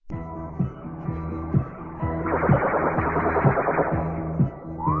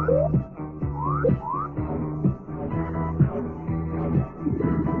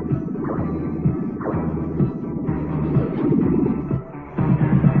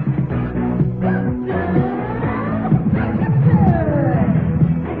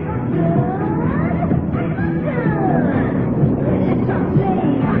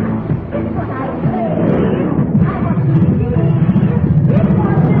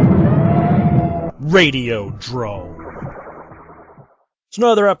Radiodrome. It's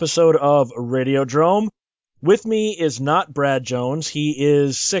another episode of Radiodrome. With me is not Brad Jones. He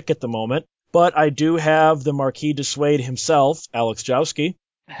is sick at the moment, but I do have the Marquis de Suede himself, Alex Jowski.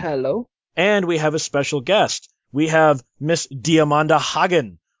 Hello. And we have a special guest. We have Miss Diamanda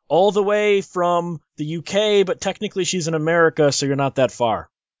Hagen, all the way from the UK, but technically she's in America, so you're not that far.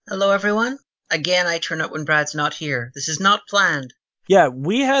 Hello, everyone. Again, I turn up when Brad's not here. This is not planned. Yeah,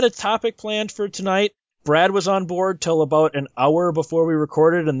 we had a topic planned for tonight. Brad was on board till about an hour before we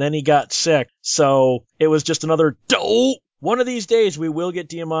recorded, and then he got sick. So it was just another dope. One of these days, we will get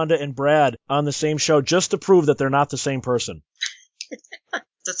Diamanda and Brad on the same show just to prove that they're not the same person.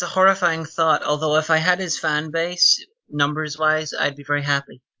 That's a horrifying thought, although if I had his fan base, numbers-wise, I'd be very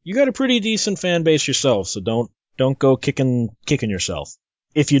happy. You got a pretty decent fan base yourself, so don't go kicking yourself.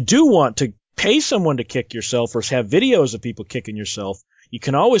 If you do want to pay someone to kick yourself or have videos of people kicking yourself, you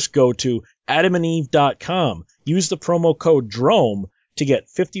can always go to adamandeve.com. Use the promo code DROME to get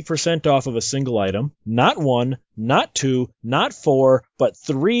 50% off of a single item. Not one, not two, not four, but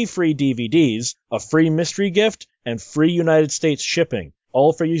 3 free DVDs, a free mystery gift, and free United States shipping.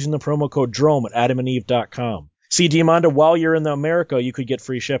 All for using the promo code DROME at adamandeve.com. See, Diamanda, while you're in America, you could get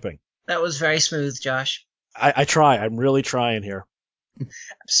free shipping. That was very smooth, Josh. I try. I'm really trying here. I'm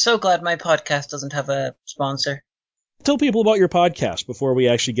so glad my podcast doesn't have a sponsor. Tell people about your podcast before we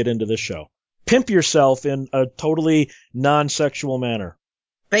actually get into this show. Pimp yourself in a totally non-sexual manner.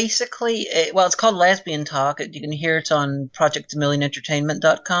 Basically, it's called Lesbian Talk. You can hear it on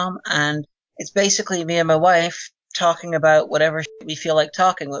projectamillionentertainment.com, and it's basically me and my wife talking about whatever we feel like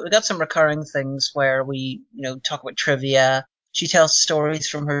talking. We got some recurring things where we, talk about trivia. She tells stories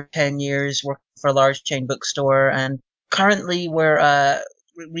from her 10 years working for a large chain bookstore, and currently we're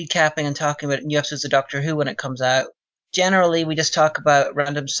recapping and talking about new episodes of Doctor Who when it comes out. Generally, we just talk about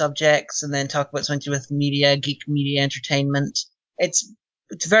random subjects and then talk about something to do with media, geek media, entertainment. It's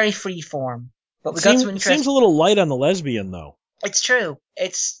very free form, but we got some interesting. It seems a little light on the lesbian, though. It's true.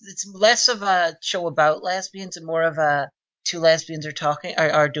 It's less of a show about lesbians and more of a two lesbians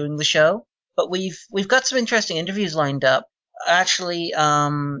are doing the show. But we've got some interesting interviews lined up. Actually,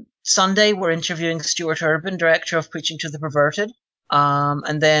 Sunday we're interviewing Stuart Urban, director of Preaching to the Perverted.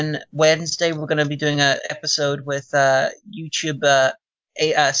 And then Wednesday we're going to be doing an episode with YouTube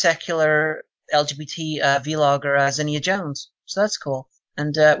a secular LGBT vlogger Zinnia Jones. So that's cool.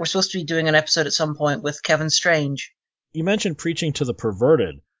 And we're supposed to be doing an episode at some point with Kevin Strange. You mentioned Preaching to the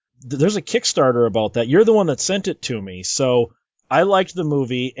Perverted. There's a Kickstarter about that. You're the one that sent it to me, so I liked the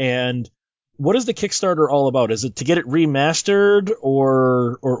movie. And what is the Kickstarter all about? Is it to get it remastered,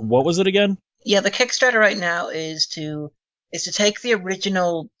 or what was it again? Yeah, the Kickstarter right now is to take the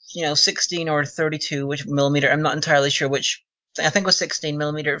original, 16 or 32 millimeter. I'm not entirely sure which. I think it was 16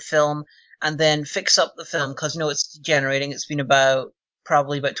 millimeter film, and then fix up the film because it's degenerating. It's been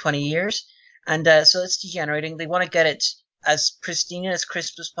probably about 20 years. And so it's degenerating. They want to get it as pristine and as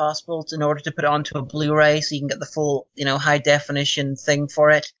crisp as possible in order to put it onto a Blu-ray so you can get the full, high definition thing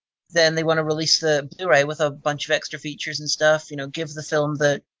for it. Then they want to release the Blu-ray with a bunch of extra features and stuff, give the film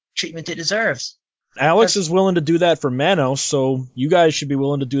the treatment it deserves. Alex is willing to do that for Manos, so you guys should be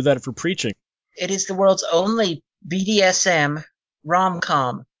willing to do that for Preaching. It is the world's only BDSM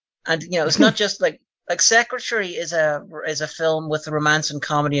rom-com. And, it's not just like Secretary is a film with romance and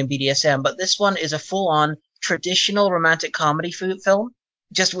comedy and BDSM, but this one is a full-on traditional romantic comedy film,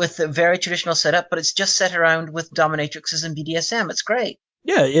 just with a very traditional setup, but it's just set around with dominatrixes and BDSM. It's great.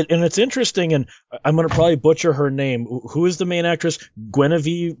 Yeah, and it's interesting, and I'm going to probably butcher her name. Who is the main actress?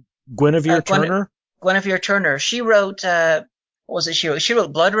 Guinevere Turner? Guinevere Turner. She wrote, what was it she wrote? She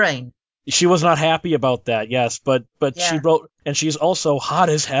wrote Blood Rain. She was not happy about that, yes, but yeah. She wrote, and she's also hot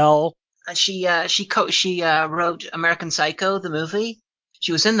as hell. And she wrote American Psycho, the movie.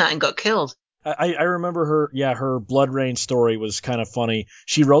 She was in that and got killed. I remember her Blood Rain story was kind of funny.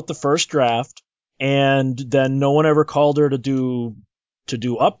 She wrote the first draft, and then no one ever called her to do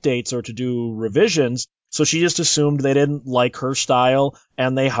updates or to do revisions, so she just assumed they didn't like her style,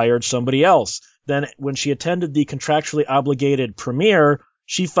 and they hired somebody else. Then when she attended the contractually obligated premiere,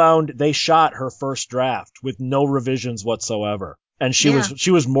 she found they shot her first draft with no revisions whatsoever. And she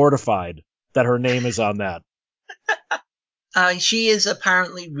was mortified that her name is on that. She is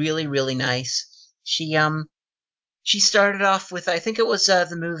apparently really, really nice. She started off with, I think it was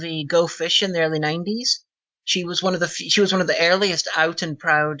the movie Go Fish in the early 90s. She was one of the earliest out and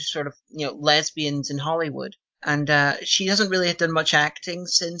proud sort of lesbians in Hollywood. And she hasn't really done much acting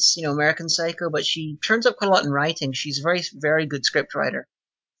since American Psycho, but she turns up quite a lot in writing. She's a very, very good scriptwriter.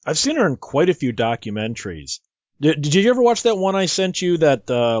 I've seen her in quite a few documentaries. Did you ever watch that one I sent you that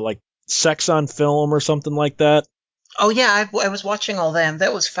Sex on Film or something like that. Oh yeah, I was watching all them.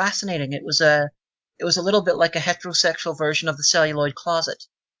 That was fascinating. It was a little bit like a heterosexual version of the Celluloid Closet.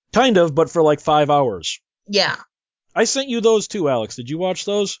 Kind of, but for like 5 hours. Yeah. I sent you those too, Alex. Did you watch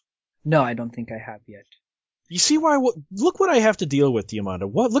those? No, I don't think I have yet. You see why? Look what I have to deal with, Diamanda.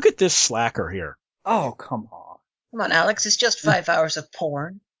 What? Look at this slacker here. Oh, come on. Come on, Alex. It's just 5 hours of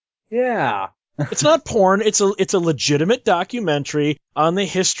porn. Yeah. It's not porn. It's a legitimate documentary on the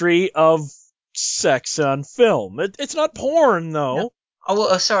history of sex on film. It's not porn, though. No.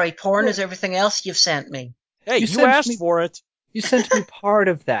 Oh, sorry. Porn is everything else you've sent me. Hey, you sent asked me- for it. You sent me part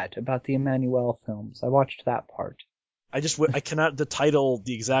of that about the Emmanuel films. I watched that part. I cannot, the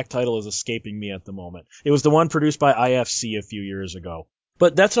exact title is escaping me at the moment. It was the one produced by IFC a few years ago.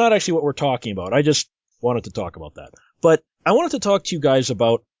 But that's not actually what we're talking about. I just wanted to talk about that. But I wanted to talk to you guys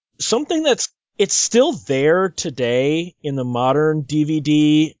about something it's still there today in the modern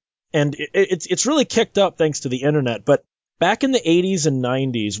DVD, and it's really kicked up thanks to the internet. But back in the 80s and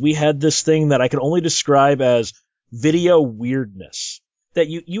 90s, we had this thing that I can only describe as video weirdness. That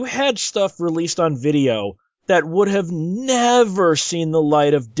you had stuff released on video that would have never seen the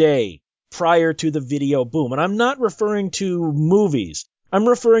light of day prior to the video boom. And I'm not referring to movies. I'm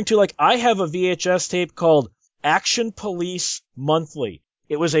referring to, like, I have a VHS tape called Action Police Monthly.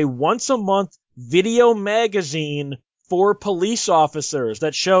 It was a once-a-month video magazine for police officers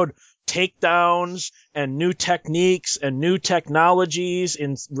that showed takedowns and new techniques and new technologies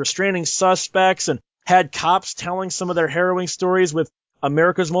in restraining suspects, and had cops telling some of their harrowing stories with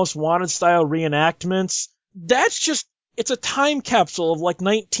America's Most Wanted style reenactments. It's a time capsule of like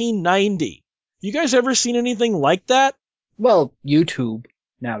 1990. You guys ever seen anything like that? Well, YouTube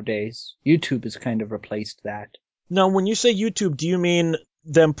nowadays. YouTube has kind of replaced that. Now, when you say YouTube, do you mean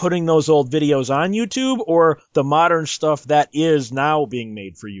them putting those old videos on YouTube, or the modern stuff that is now being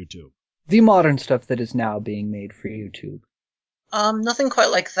made for YouTube? The modern stuff that is now being made for YouTube. Nothing quite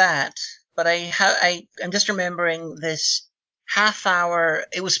like that. But I'm just remembering this half hour.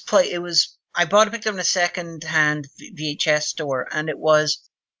 I picked up in a second-hand VHS store, and it was,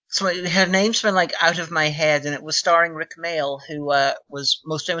 her name's been like out of my head, and it was starring Rick Mayall, who was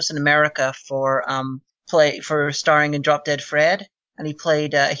most famous in America for starring in Drop Dead Fred, and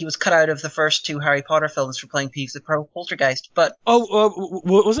he was cut out of the first two Harry Potter films for playing Peeves the Poltergeist. But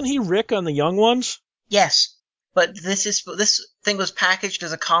wasn't he Rick on the Young Ones? yes, but this thing was packaged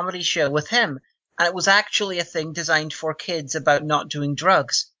as a comedy show with him, and it was actually a thing designed for kids about not doing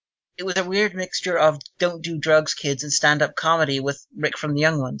drugs. It was a weird mixture of don't do drugs, kids, and stand-up comedy with Rick from the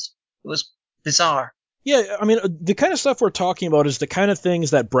Young Ones. It was bizarre. Yeah, I mean, the kind of stuff we're talking about is the kind of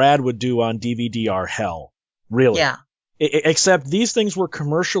things that Brad would do on DVD are hell. Really. Yeah. Except these things were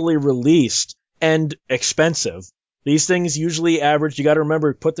commercially released and expensive. These things usually average, you got to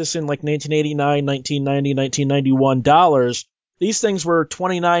remember, put this in like 1989, 1990, 1991 dollars. These things were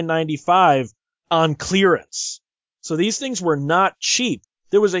 $29.95 on clearance. So these things were not cheap.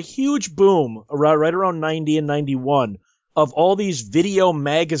 There was a huge boom right around 90 and 91 of all these video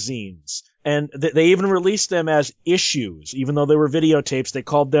magazines. And they even released them as issues. Even though they were videotapes, they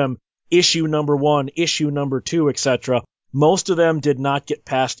called them issue number 1, issue number 2, etc. Most of them did not get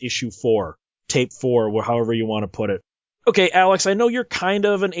past issue 4, tape 4, or however you want to put it. Okay, Alex, I know you're kind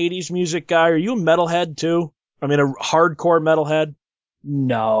of an 80s music guy. Are you a metalhead too? I mean, a hardcore metalhead?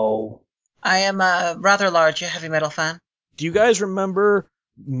 No. I am a rather large heavy metal fan. Do you guys remember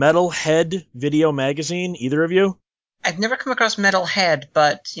Metalhead Video Magazine, either of you? I've never come across Metalhead,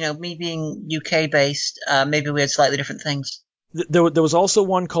 but, me being UK-based, maybe we had slightly different things. There was also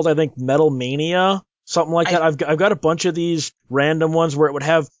one called, I think, Metal Mania, something like that. I've got a bunch of these random ones where it would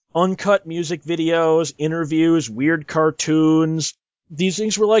have uncut music videos, interviews, weird cartoons. These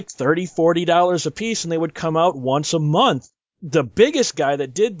things were like $30, $40 a piece, and they would come out once a month. The biggest guy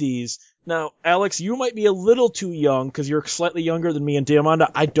that did these... Now, Alex, you might be a little too young because you're slightly younger than me and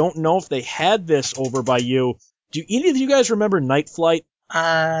Diamanda. I don't know if they had this over by you. Do any of you guys remember Night Flight? No,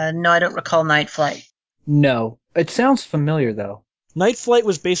 I don't recall Night Flight. No. It sounds familiar, though. Night Flight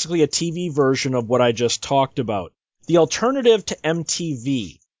was basically a TV version of what I just talked about. The alternative to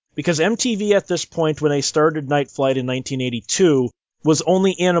MTV. Because MTV at this point, when they started Night Flight in 1982, was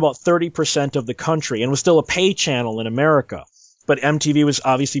only in about 30% of the country and was still a pay channel in America. But MTV was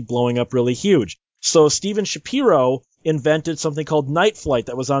obviously blowing up really huge. So Steven Shapiro invented something called Night Flight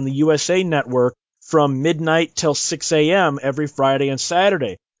that was on the USA Network from midnight till 6 a.m. every Friday and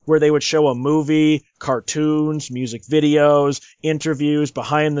Saturday, where they would show a movie, cartoons, music videos, interviews,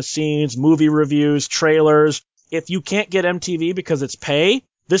 behind the scenes, movie reviews, trailers. If you can't get MTV because it's pay,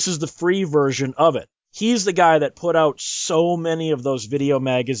 this is the free version of it. He's the guy that put out so many of those video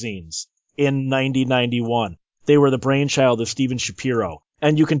magazines in 90-91. They were the brainchild of Steven Shapiro.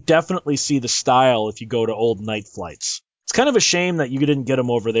 And you can definitely see the style if you go to old Night Flights. It's kind of a shame that you didn't get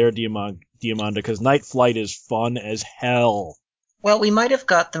them over there, Diamanda, because Night Flight is fun as hell. Well, we might have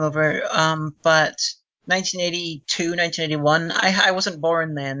got them over, but 1982, 1981, I wasn't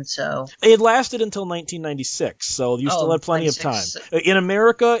born then, so... It lasted until 1996, so you still had plenty of time. In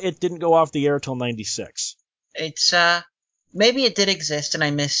America, it didn't go off the air till 96. It's, maybe it did exist and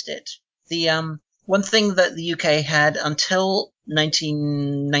I missed it. The, one thing that the UK had until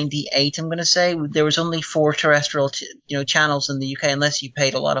 1998, I'm going to say, there was only 4 terrestrial, channels in the UK, unless you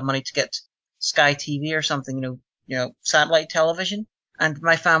paid a lot of money to get Sky TV or something, satellite television. And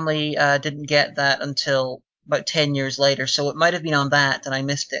my family didn't get that until about 10 years later, so it might have been on that and I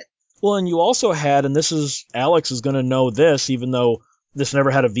missed it. Well, and you also had, and Alex is going to know this, even though this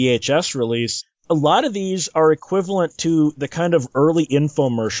never had a VHS release, a lot of these are equivalent to the kind of early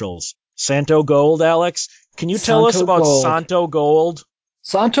infomercials. Santo Gold, Alex? Can you tell us about Santo Gold?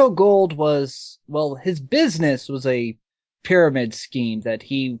 Santo Gold was, his business was a pyramid scheme that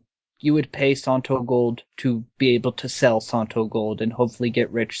you would pay Santo Gold to be able to sell Santo Gold and hopefully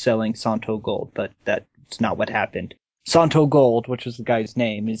get rich selling Santo Gold, but that's not what happened. Santo Gold, which was the guy's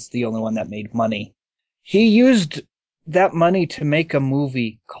name, is the only one that made money. He used that money to make a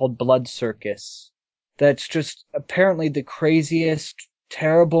movie called Blood Circus. That's just apparently the craziest,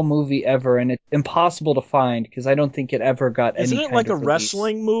 terrible movie ever, and it's impossible to find because I don't think it ever got any kind of release. Isn't it like a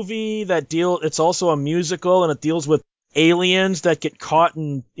wrestling movie it's also a musical and it deals with aliens that get caught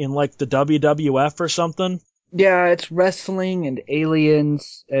in like the WWF or something? Yeah, it's wrestling and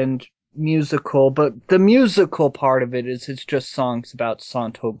aliens and musical, but the musical part of it's just songs about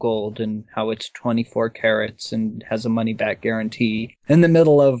Santo Gold and how it's 24 carats and has a money back guarantee in the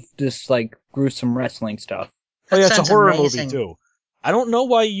middle of this like gruesome wrestling stuff. Oh yeah, it's a horror movie too. I don't know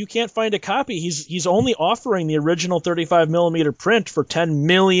why you can't find a copy. He's only offering the original 35mm print for $10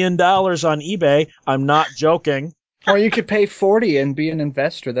 million on eBay. I'm not joking. Or you could pay $40 and be an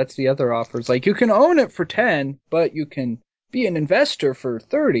investor. That's the other offers. Like, you can own it for $10, but you can be an investor for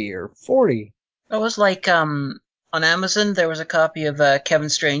 $30 or $40. It was like, on Amazon, there was a copy of Kevin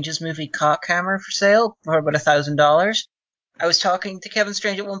Strange's movie Cockhammer for sale for about $1,000. I was talking to Kevin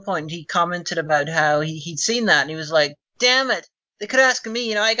Strange at one point, and he commented about how he'd seen that, and he was like, damn it, they could ask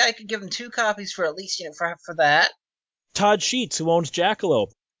me, I could give him 2 copies for at least, for that. Todd Sheets, who owns Jackalope.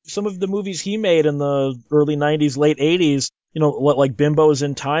 Some of the movies he made in the early 90s, late 80s, like Bimbo's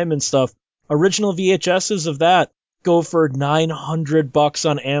in Time and stuff, original VHSs of that go for $900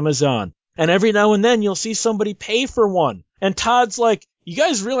 on Amazon. And every now and then you'll see somebody pay for one. And Todd's like, you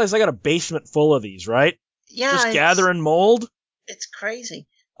guys realize I got a basement full of these, right? Yeah. Just gathering mold? It's crazy.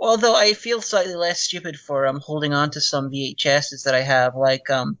 Although I feel slightly less stupid for holding on to some VHSs that I have. Like,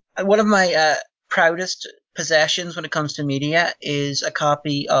 one of my proudest possessions when it comes to media is a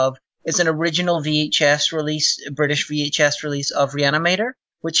copy of, it's an original VHS release, a British VHS release of Reanimator,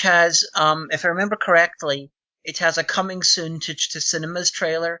 which has, if I remember correctly, it has a coming soon to cinemas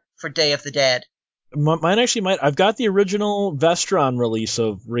trailer for Day of the Dead. Mine actually might. I've got the original Vestron release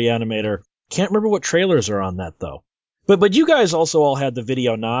of Reanimator. Can't remember what trailers are on that though. But you guys also all had the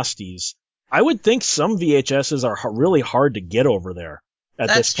video nasties. I would think some VHSs are really hard to get over there at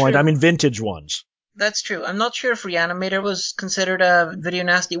this point. True. I mean, vintage ones. That's true. I'm not sure if Reanimator was considered a video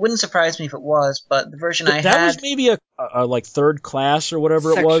nasty. It wouldn't surprise me if it was, but the version I had... That was maybe a like third class or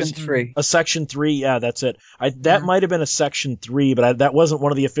whatever it was. Section 3. A Section 3, yeah, that's it. That might have been a Section 3, but that wasn't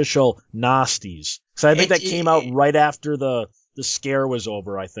one of the official nasties. So I think that came out right after the scare was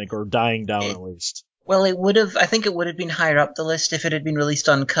over, I think, or dying down at least. Well, I think it would have been higher up the list if it had been released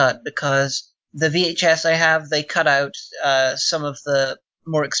uncut, because the VHS I have, they cut out some of the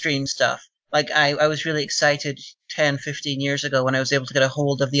more extreme stuff. Like, I was really excited 10, 15 years ago when I was able to get a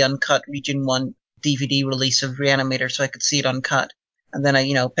hold of the uncut Region 1 DVD release of Reanimator so I could see it uncut. And then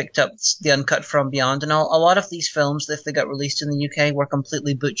I, picked up the uncut From Beyond and all. A lot of these films, if they got released in the UK, were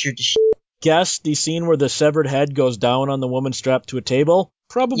completely butchered to shit. Guess the scene where the severed head goes down on the woman strapped to a table?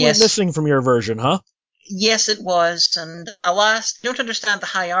 Probably missing from your version, huh? Yes, it was. And alas, you don't understand the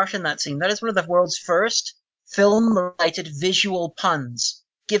high art in that scene. That is one of the world's first film-related visual puns.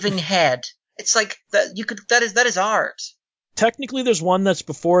 Giving head. It's like that is art. Technically, there's one that's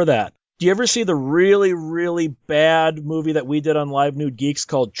before that. Do you ever see the really, really bad movie that we did on Live Nude Geeks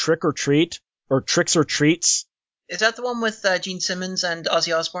called Trick or Treat? Or Tricks or Treats? Is that the one with Gene Simmons and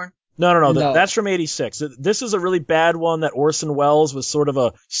Ozzy Osbourne? No. That's from 86. This is a really bad one that Orson Welles was sort of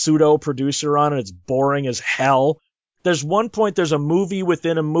a pseudo-producer on, and it's boring as hell. There's one point, there's a movie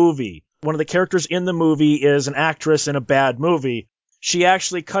within a movie. one of the characters in the movie is an actress in a bad movie. She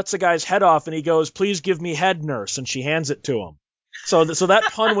actually cuts a guy's head off and he goes, "Please give me head, nurse," and she hands it to him. So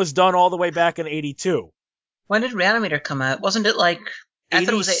that pun was done all the way back in 82. When did Reanimator come out? Wasn't it like... I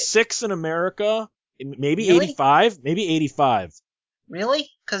thought it was 86 in America, maybe Really? 85, maybe 85. Really?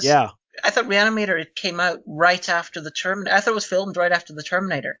 Because Yeah. I thought Reanimator came out right after the Terminator. I thought it was filmed right after the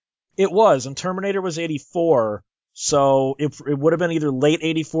Terminator. It was, and Terminator was 84, so it would have been either late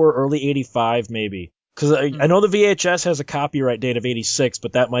 84 or early 85 maybe. Because I know the VHS has a copyright date of 86,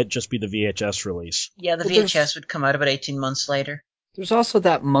 but that might just be the VHS release. Yeah, the Well, VHS would come out about 18 months later. There's also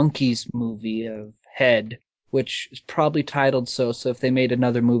that Monkeys movie of Head, which is probably titled so if they made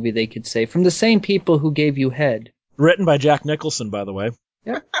another movie, they could say, from the same people who gave you Head. Written by Jack Nicholson, by the way.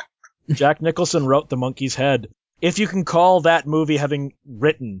 Yeah. Jack Nicholson wrote The Monkey's Head. If you can call that movie having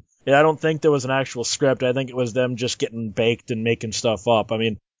written, I don't think there was an actual script. I think it was them just getting baked and making stuff up. I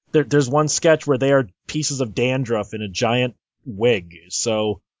mean, there's one sketch where they are pieces of dandruff in a giant wig,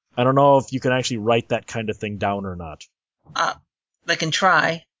 so I don't know if you can actually write that kind of thing down or not. They can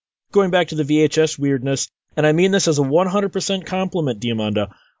try. Going back to the VHS weirdness, and I mean this as a 100% compliment,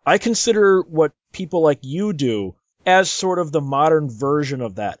 Diamanda, I consider what people like you do as sort of the modern version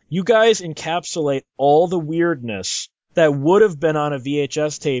of that. You guys encapsulate all the weirdness that would have been on a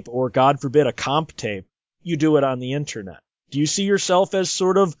VHS tape or, God forbid, a comp tape. You do it on the internet. Do you see yourself as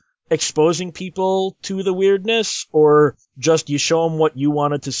sort of exposing people to the weirdness, or just you show them what you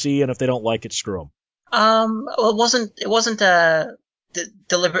wanted to see, and if they don't like it, screw them? Well, it wasn't a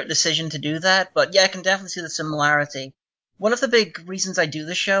deliberate decision to do that, but yeah, I can definitely see the similarity. One of the big reasons I do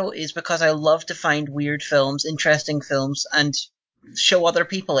the show is because I love to find weird films, interesting films, and show other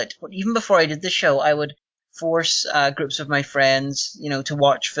people it. But even before I did the show, I would force groups of my friends, to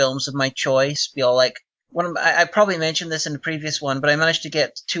watch films of my choice. Be all like, I probably mentioned this in the previous one, but I managed to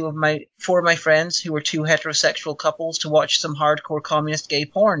get four of my friends who were two heterosexual couples to watch some hardcore communist gay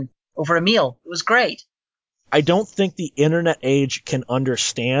porn over a meal. It was great. I don't think the internet age can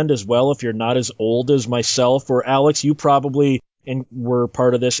understand as well if you're not as old as myself, or Alex, you probably were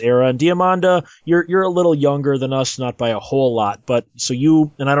part of this era, and Diamanda, you're a little younger than us, not by a whole lot, but so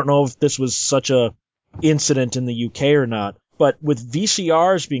you, and I don't know if this was such a incident in the UK or not, but with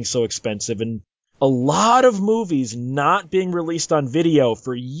VCRs being so expensive and a lot of movies not being released on video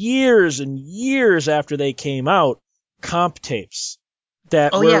for years and years after they came out, comp tapes.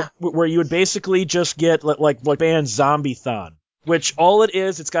 Where you would basically just get like band Zombie-thon, which all it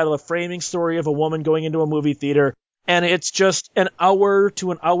is, it's got a framing story of a woman going into a movie theater, and it's just an hour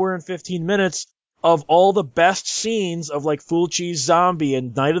to an hour and 15 minutes of all the best scenes of like Fulci's Zombie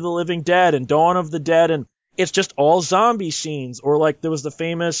and Night of the Living Dead and Dawn of the Dead, and it's just all zombie scenes. Or like there was the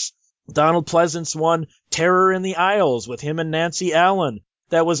famous Donald Pleasance one, Terror in the Isles, with him and Nancy Allen.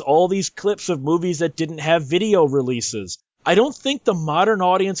 That was all these clips of movies that didn't have video releases. I don't think the modern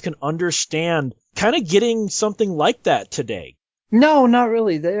audience can understand kind of getting something like that today. No, not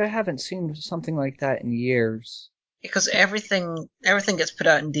really. They haven't seen something like that in years. Because everything gets put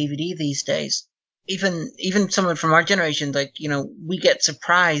out in DVD these days. Even someone from our generation, we get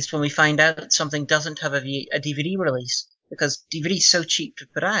surprised when we find out something doesn't have a DVD release, because DVD is so cheap to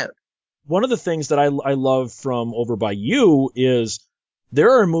put out. One of the things that I love from over by you is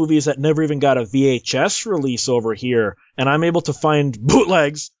there are movies that never even got a VHS release over here, and I'm able to find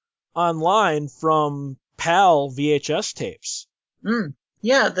bootlegs online from PAL VHS tapes.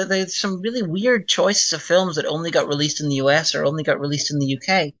 Yeah, there's some really weird choices of films that only got released in the US or only got released in the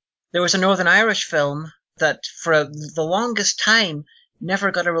UK. There was a Northern Irish film that for the longest time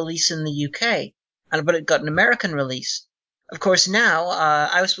never got a release in the UK, but it got an American release. Of course, now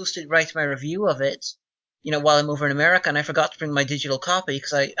I was supposed to write my review of it, while I'm over in America, and I forgot to bring my digital copy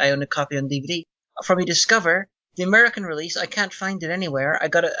because I own a copy on DVD. For me to discover the American release, I can't find it anywhere.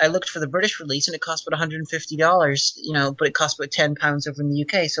 I looked for the British release, and it cost about $150, but it cost about £10 over in the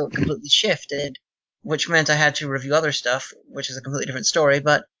UK, so it completely shifted, which meant I had to review other stuff, which is a completely different story.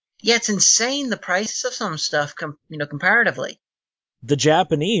 But yeah, it's insane the prices of some stuff, comparatively. The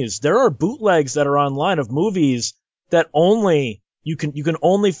Japanese, there are bootlegs that are online of movies that only you can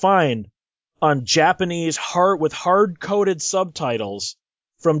only find on Japanese with hard-coded subtitles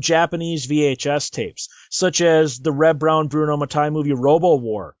from Japanese VHS tapes, such as the Reb Brown Bruno Mattei movie Robo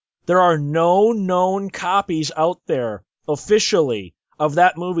War. There are no known copies out there officially of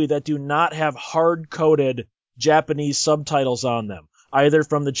that movie that do not have hard-coded Japanese subtitles on them, either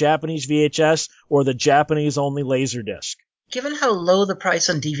from the Japanese VHS or the Japanese-only Laserdisc. Given how low the price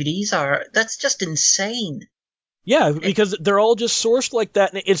on DVDs are, that's just insane. Yeah, because they're all just sourced like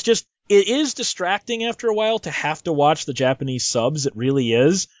that, and it is distracting after a while to have to watch the Japanese subs. It really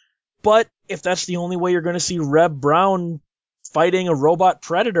is. But if that's the only way you're going to see Reb Brown fighting a robot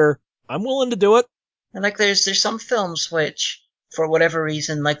predator, I'm willing to do it. And like, there's some films which, for whatever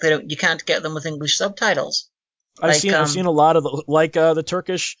reason, like you can't get them with English subtitles. I've seen a lot of the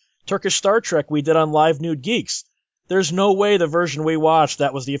Turkish Star Trek we did on Live Nude Geeks. There's no way the version we watched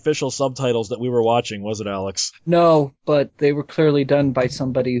that was the official subtitles that we were watching, was it, Alex? No, but they were clearly done by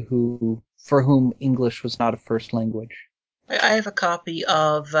somebody for whom English was not a first language. I have a copy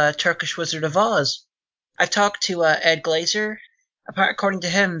of Turkish Wizard of Oz. I've talked to Ed Glazer. According to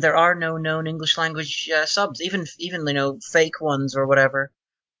him, there are no known English language subs, even fake ones or whatever.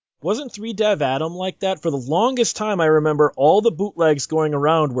 Wasn't 3 Dev Adam like that? For the longest time, I remember all the bootlegs going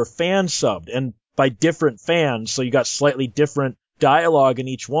around were fan subbed, and by different fans, so you got slightly different dialogue in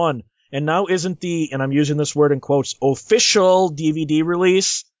each one. And now isn't and I'm using this word in quotes, official DVD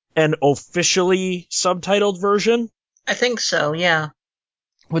release an officially subtitled version? I think so, yeah.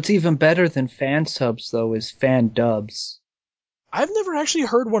 What's even better than fan subs, though, is fan dubs. I've never actually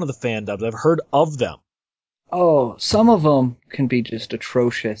heard one of the fan dubs. I've heard of them. Oh, some of them can be just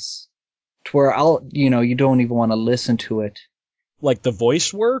atrocious. To where you don't even want to listen to it. Like the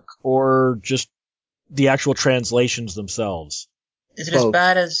voice work, or just the actual translations themselves? Is it both.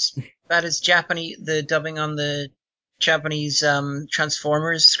 As bad as Japanese, the dubbing on the Japanese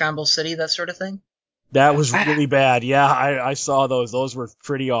Transformers, Scramble City, that sort of thing? That was really bad. Yeah, I saw those. Those were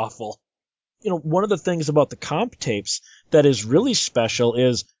pretty awful. One of the things about the comp tapes that is really special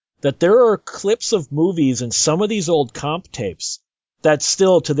is that there are clips of movies in some of these old comp tapes that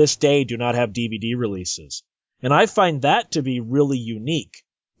still to this day do not have DVD releases. And I find that to be really unique.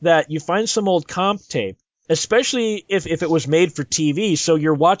 That you find some old comp tape, especially if it was made for TV, so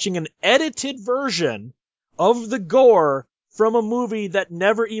you're watching an edited version of the gore from a movie that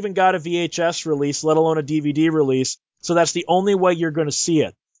never even got a VHS release, let alone a DVD release, so that's the only way you're going to see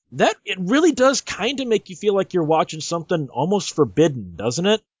it. It really does kind of make you feel like you're watching something almost forbidden, doesn't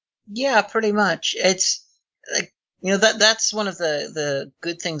it? Yeah, pretty much. It's like, that's one of the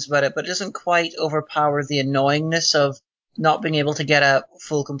good things about it, but it doesn't quite overpower the annoyingness of not being able to get a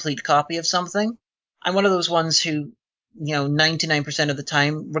full, complete copy of something. I'm one of those ones who, 99% of the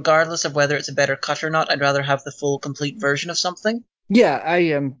time, regardless of whether it's a better cut or not, I'd rather have the full, complete version of something. Yeah, I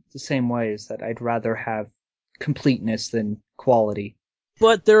am the same way, is that I'd rather have completeness than quality.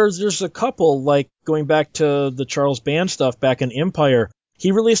 But there's a couple, like going back to the Charles Band stuff back in Empire,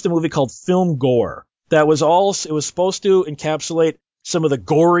 he released a movie called Film Gore. It was supposed to encapsulate some of the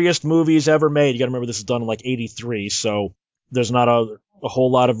goriest movies ever made. You gotta remember this is done in like 83, so there's not a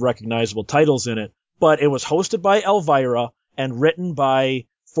whole lot of recognizable titles in it. But it was hosted by Elvira and written by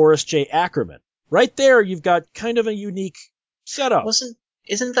Forrest J. Ackerman. Right there, you've got kind of a unique setup.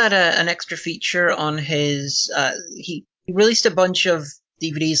 Isn't that an extra feature on his, he released a bunch of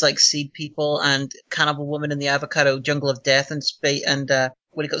DVDs like Seed People and Cannibal Woman in the Avocado Jungle of Death and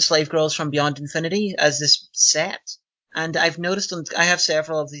Slave Girls from Beyond Infinity as this set. And I've noticed I have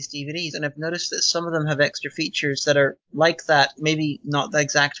several of these DVDs, and I've noticed that some of them have extra features that are like that. Maybe not the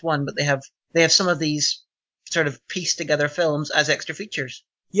exact one, but they have some of these sort of pieced together films as extra features.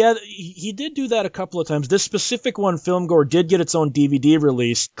 Yeah, he did do that a couple of times. This specific one, Film Gore, did get its own DVD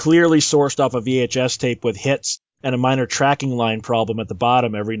release, clearly sourced off a VHS tape with hits and a minor tracking line problem at the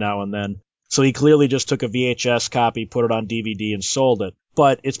bottom every now and then. So he clearly just took a VHS copy, put it on DVD, and sold it.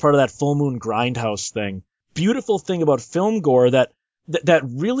 But it's part of that Full Moon Grindhouse thing. Beautiful thing about Film Gore that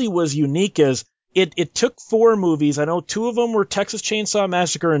really was unique is it took 4 movies. I know 2 of them were Texas Chainsaw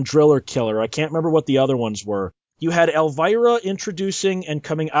Massacre and Driller Killer. I can't remember what the other ones were. You had Elvira introducing and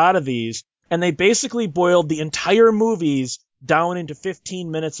coming out of these, and they basically boiled the entire movies down into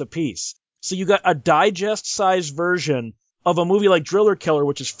 15 minutes apiece. So you got a digest-sized version of a movie like Driller Killer,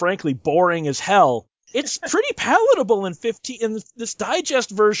 which is frankly boring as hell. It's pretty palatable in 15, and this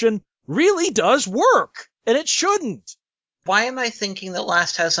digest version really does work, and it shouldn't. Why am I thinking that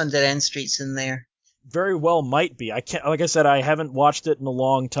Last House on Dead End Street's in there? Very well might be. Like I said, I haven't watched it in a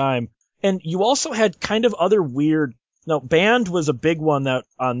long time. And you also had kind of other weird, Band was a big one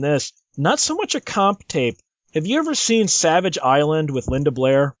on this. Not so much a comp tape. Have you ever seen Savage Island with Linda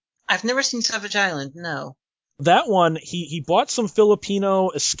Blair? I've never seen Savage Island, no. That one, he bought some Filipino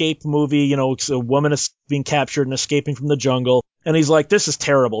escape movie, it's a woman being captured and escaping from the jungle, and he's like, this is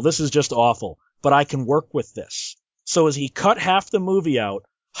terrible, this is just awful, but I can work with this. So as he cut half the movie out,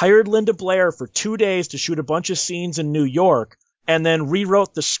 hired Linda Blair for 2 days to shoot a bunch of scenes in New York, and then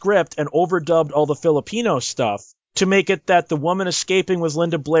rewrote the script and overdubbed all the Filipino stuff to make it that the woman escaping was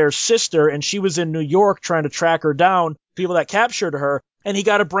Linda Blair's sister, and she was in New York trying to track her down, people that captured her, and he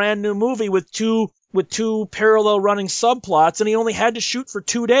got a brand new movie with 2 with 2 parallel running subplots, and he only had to shoot for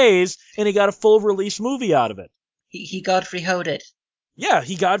 2 days, and he got a full release movie out of it. He Godfrey Ho'd it. Yeah,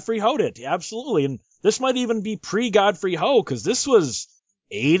 he Godfrey Ho'd it, absolutely. And this might even be pre-Godfrey Ho, because this was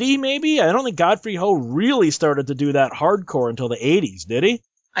 80 maybe? I don't think Godfrey Ho really started to do that hardcore until the 80s, did he?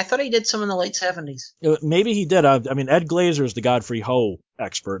 I thought he did some in the late 70s. Maybe he did. I mean, Ed Glazer is the Godfrey Ho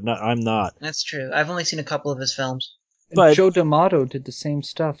expert. I'm not. That's true. I've only seen a couple of his films. But Joe D'Amato did the same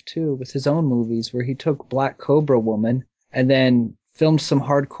stuff, too, with his own movies, where he took Black Cobra Woman and then filmed some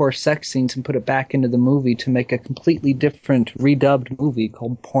hardcore sex scenes and put it back into the movie to make a completely different, redubbed movie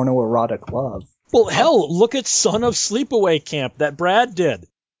called Porno Erotic Love. Well, hell, look at Son of Sleepaway Camp that Brad did.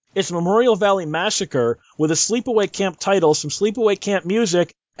 It's Memorial Valley Massacre with a Sleepaway Camp title, some Sleepaway Camp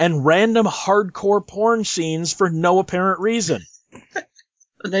music, and random hardcore porn scenes for no apparent reason.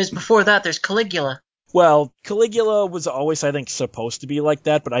 Before that, there's Caligula. Well, Caligula was always, I think, supposed to be like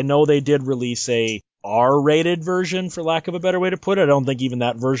that, but I know they did release a R-rated version, for lack of a better way to put it. I don't think even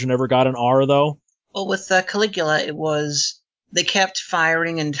that version ever got an R, though. Well, with Caligula, it was... They kept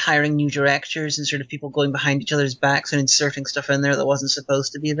firing and hiring new directors and sort of people going behind each other's backs and inserting stuff in there that wasn't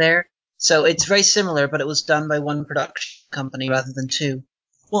supposed to be there. So it's very similar, but it was done by one production company rather than 2.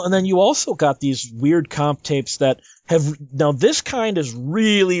 Well, and then you also got these weird comp tapes that have... Now, this kind has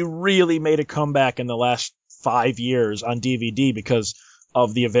really, really made a comeback in the last 5 years on DVD because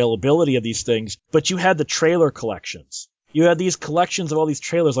of the availability of these things. But you had the trailer collections. You had these collections of all these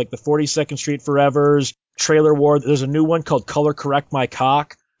trailers, like the 42nd Street Forevers, Trailer War. There's a new one called Color Correct My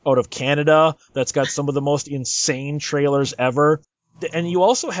Cock out of Canada that's got some of the most insane trailers ever. And you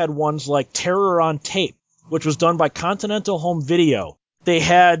also had ones like Terror on Tape, which was done by Continental Home Video. They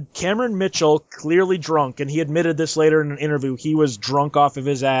had Cameron Mitchell clearly drunk, and he admitted this later in an interview. He was drunk off of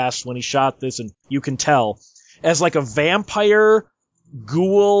his ass when he shot this, and you can tell, as like a vampire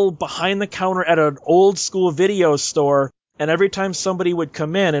ghoul behind the counter at an old school video store. And every time somebody would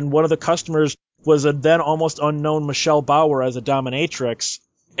come in, and one of the customers was a then almost unknown Michelle Bauer as a dominatrix,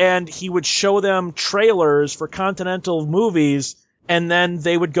 and he would show them trailers for Continental movies, and then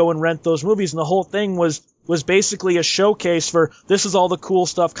they would go and rent those movies, and the whole thing was basically a showcase for, this is all the cool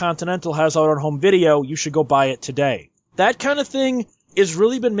stuff Continental has out on home video, you should go buy it today. That kind of thing has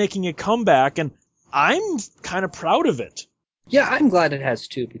really been making a comeback, and I'm kind of proud of it. Yeah, I'm glad it has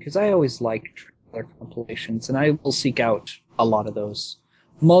too, because I always like trailer compilations, and I will seek out a lot of those.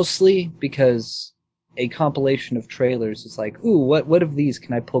 Mostly because a compilation of trailers is like, ooh, what of these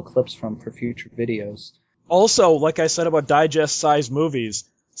can I pull clips from for future videos? Also, like I said about digest-sized movies,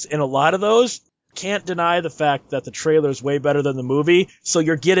 in a lot of those, can't deny the fact that the trailer is way better than the movie, so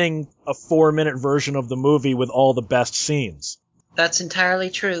you're getting a 4-minute version of the movie with all the best scenes. That's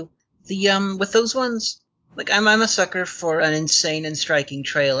entirely true. With those ones, like I'm a sucker for an insane and striking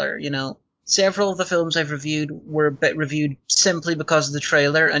trailer, you know. Several of the films I've reviewed were reviewed simply because of the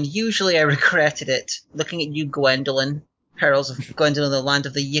trailer, and usually I regretted it. Looking at you, Gwendolyn. Perils of Gwendolyn, the Land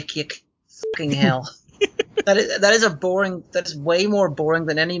of the Yik Yik. Fucking hell. That is way more boring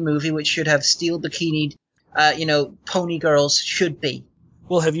than any movie which should have steel bikinied, pony girls should be.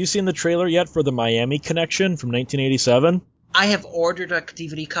 Well, have you seen the trailer yet for The Miami Connection from 1987? I have ordered a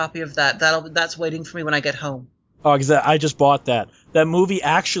DVD copy of that. That's waiting for me when I get home. Oh, I just bought that. That movie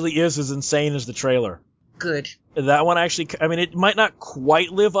actually is as insane as the trailer. Good. That one actually, I mean, it might not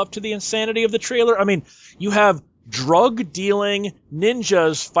quite live up to the insanity of the trailer. I mean, you have drug-dealing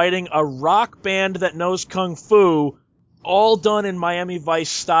ninjas fighting a rock band that knows kung fu, all done in Miami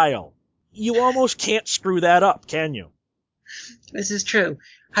Vice style. You almost can't screw that up, can you? This is true.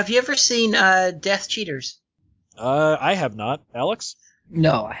 Have you ever seen Death Cheaters? I have not. Alex?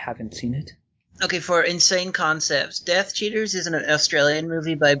 No, I haven't seen it. Okay, for insane concepts, Death Cheaters is an Australian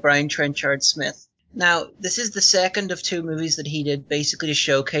movie by Brian Trenchard Smith. Now, this is the second of 2 movies that he did basically to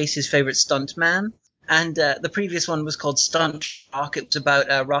showcase his favorite stuntman. And the previous one was called Stunt Rock. It was about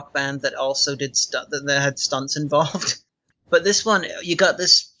a rock band that also did that had stunts involved. But this one, you got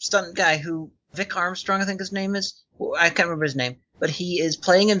this stunt guy who, Vic Armstrong, I think his name is. I can't remember his name, but he is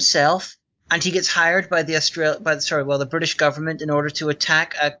playing himself, and he gets hired by the British government in order to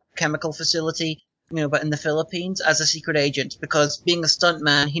attack a chemical facility, but in the Philippines as a secret agent, because being a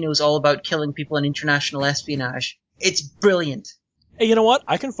stuntman, he knows all about killing people and international espionage. It's brilliant. Hey, you know what?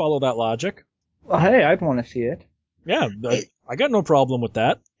 I can follow that logic. Well, hey, I'd want to see it. Yeah, I got no problem with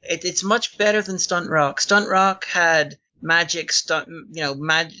that. It's much better than Stunt Rock. Stunt Rock had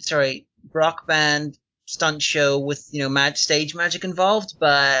rock band stunt show with, stage magic involved,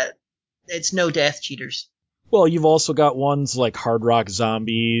 but it's no Death Cheaters. Well, you've also got ones like Hard Rock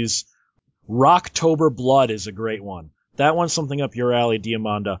Zombies. Rocktober Blood is a great one. That one's something up your alley,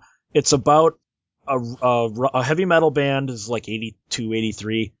 Diamanda. It's about a heavy metal band is like 82,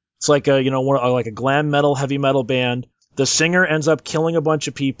 83. It's like like a glam metal heavy metal band. The singer ends up killing a bunch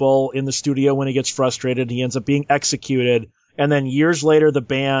of people in the studio when he gets frustrated. He ends up being executed. And then years later, the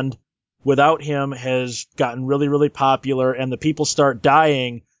band without him has gotten really, really popular, and the people start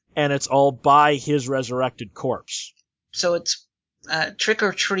dying, and it's all by his resurrected corpse. So it's Trick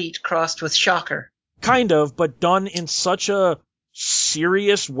or Treat crossed with Shocker. Kind of, but done in such a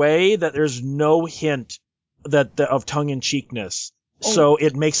serious way that there's no hint of tongue-in-cheekness. So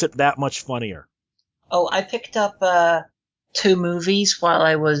it makes it that much funnier. Oh, I picked up 2 movies while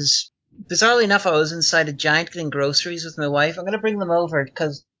I was... Bizarrely enough, I was inside a Giant getting groceries with my wife. I'm going to bring them over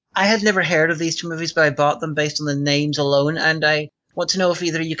because I had never heard of these 2 movies, but I bought them based on the names alone, and I want to know if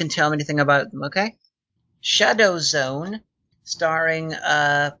either you can tell me anything about them, okay? Shadow Zone, starring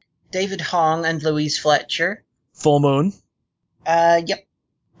David Hong and Louise Fletcher. Full Moon. Yep.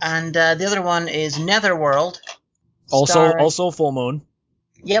 And the other one is Netherworld. Also Full Moon.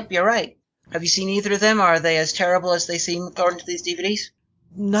 Yep, you're right. Have you seen either of them? Are they as terrible as they seem according to these DVDs?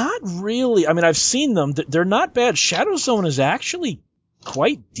 Not really. I mean, I've seen them. They're not bad. Shadow Zone is actually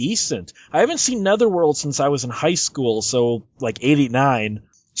quite decent. I haven't seen Netherworld since I was in high school, so like 89.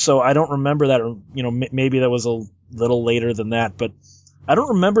 So I don't remember that. Maybe that was a little later than that, but I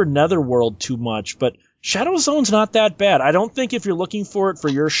don't remember Netherworld too much. But Shadow Zone's not that bad. I don't think if you're looking for it for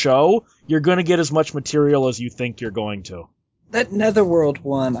your show, you're going to get as much material as you think you're going to. That Netherworld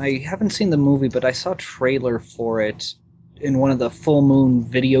one, I haven't seen the movie, but I saw a trailer for it in one of the Full Moon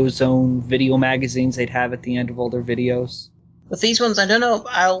Video Zone video magazines they'd have at the end of all their videos. With these ones, I don't know.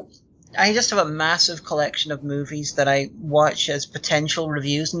 I just have a massive collection of movies that I watch as potential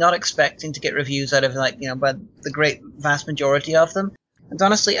reviews, not expecting to get reviews out of but the great vast majority of them. And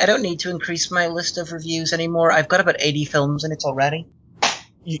honestly, I don't need to increase my list of reviews anymore. I've got about 80 films in it already.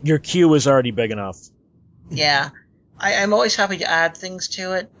 Your queue is already big enough. Yeah. I'm always happy to add things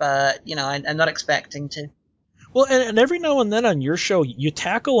to it, but, I'm not expecting to. Well, and every now and then on your show, you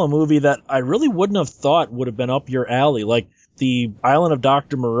tackle a movie that I really wouldn't have thought would have been up your alley, like The Island of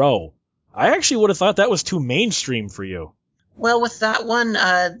Dr. Moreau. I actually would have thought that was too mainstream for you. Well, with that one,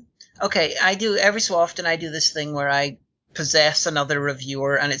 I do, every so often I do this thing where I possess another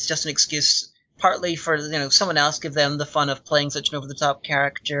reviewer, and it's just an excuse, partly for, someone else give them the fun of playing such an over-the-top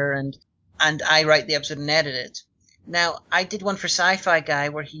character, and I write the episode and edit it. Now, I did one for Sci-Fi Guy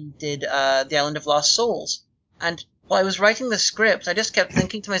where he did The Island of Lost Souls. And while I was writing the script, I just kept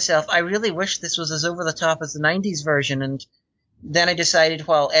thinking to myself, I really wish this was as over-the-top as the 90s version. And then I decided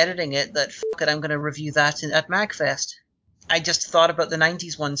while editing it that, fuck it, I'm going to review that at MagFest. I just thought about the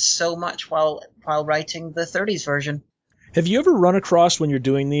 90s one so much while writing the 30s version. Have you ever run across, when you're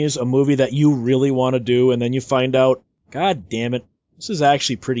doing these, a movie that you really want to do, and then you find out, God damn it, this is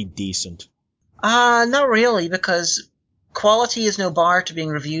actually pretty decent? Not really, because quality is no bar to being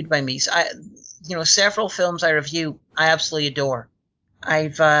reviewed by me. So several films I review, I absolutely adore.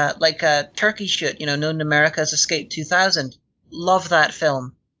 I've, Turkey Shoot, known in America as Escape 2000. Love that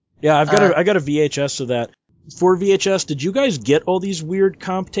film. Yeah, I got a VHS of that. For VHS, did you guys get all these weird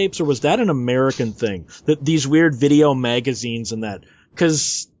comp tapes, or was that an American thing? These weird video magazines and that?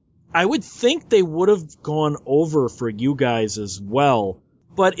 Because I would think they would have gone over for you guys as well.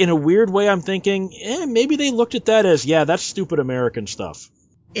 But in a weird way, I'm thinking, maybe they looked at that as, yeah, that's stupid American stuff.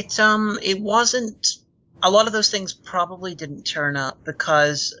 It wasn't... A lot of those things probably didn't turn up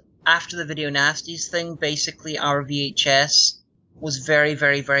because after the Video Nasties thing, basically our VHS was very,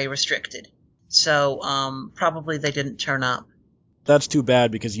 very, very restricted. So, probably they didn't turn up. That's too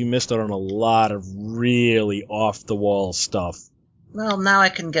bad because you missed out on a lot of really off-the-wall stuff. Well, now I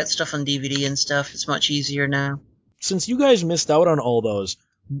can get stuff on DVD and stuff. It's much easier now. Since you guys missed out on all those,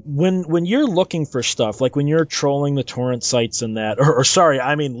 when you're looking for stuff, like when you're trolling the torrent sites and that,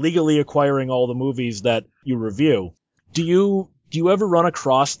 legally acquiring all the movies that you review, do you ever run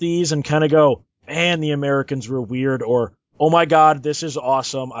across these and kind of go, man, the Americans were weird, or, oh my God, this is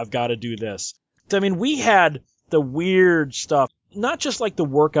awesome, I've got to do this? I mean, we had the weird stuff, not just like the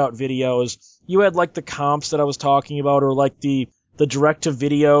workout videos, you had like the comps that I was talking about, or like the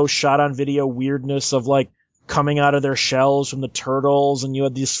direct-to-video, shot-on-video weirdness of like coming out of their shells from the turtles, and you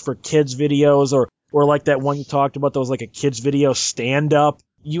had these for kids videos, or like that one you talked about that was like a kids video stand-up.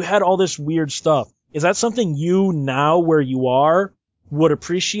 You had all this weird stuff. Is that something you, now where you are, would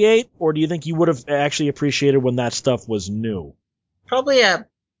appreciate, or do you think you would have actually appreciated when that stuff was new? Probably a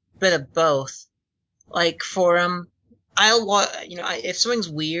bit of both. Like for I'll watch. If something's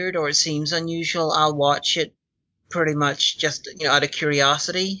weird or it seems unusual, I'll watch it pretty much just out of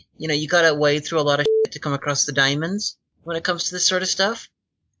curiosity. You gotta wade through a lot of shit to come across the diamonds when it comes to this sort of stuff.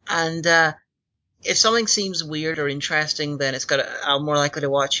 And if something seems weird or interesting, then I'm more likely to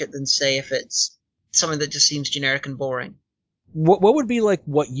watch it than say if it's something that just seems generic and boring. What would be like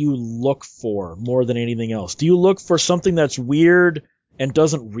what you look for more than anything else? Do you look for something that's weird and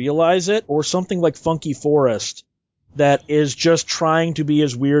doesn't realize it, or something like Funky Forest that is just trying to be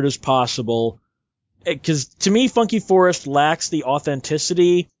as weird as possible? Because to me, Funky Forest lacks the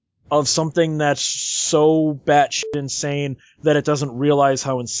authenticity of something that's so batshit insane that it doesn't realize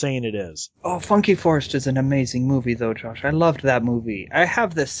how insane it is. Oh, Funky Forest is an amazing movie, though, Josh. I loved that movie. I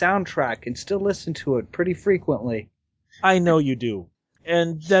have the soundtrack and still listen to it pretty frequently. I know you do.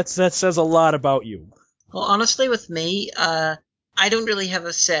 And that says a lot about you. Well, honestly, with me, I don't really have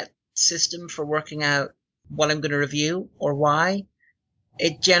a set system for working out what I'm going to review or why.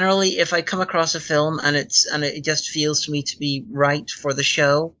 It generally, if I come across a film and it just feels to me to be right for the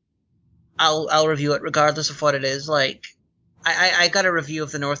show, I'll review it regardless of what it is. Like, I got a review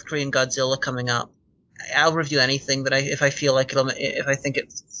of the North Korean Godzilla coming up. I'll review anything that if I feel like if I think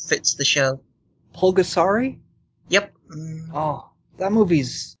it fits the show. Pulgasari? Yep. Oh, that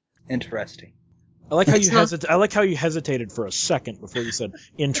movie's interesting. I like how you hesitated for a second before you said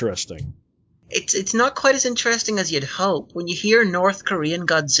interesting. It's not quite as interesting as you'd hope. When you hear North Korean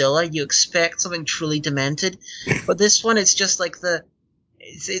Godzilla, you expect something truly demented, but this one, it's just like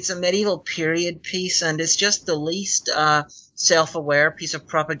it's a medieval period piece, and it's just the least self-aware piece of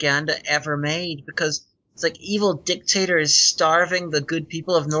propaganda ever made, because it's like evil dictator is starving the good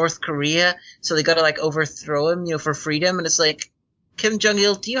people of North Korea, so they gotta like overthrow him, for freedom, and it's like, Kim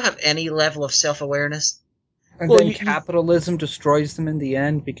Jong-il, do you have any level of self-awareness? And Well, then capitalism destroys them in the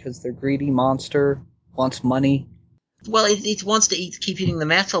end because their greedy monster wants money. Well, it wants to keep eating the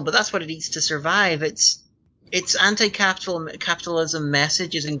metal, but that's what it eats to survive. Its anti-capitalism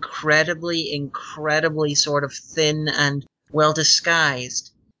message is incredibly sort of thin and well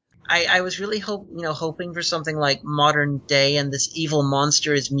disguised. I was really hoping for something like modern day, and this evil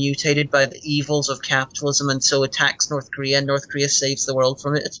monster is mutated by the evils of capitalism and so attacks North Korea, and North Korea saves the world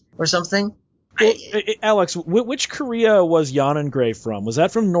from it, or something. Well, Alex, which Korea was Yanengray from? Was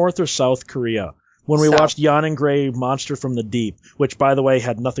that from North or South Korea? When we watched Yanengray Monster from the Deep, which, by the way,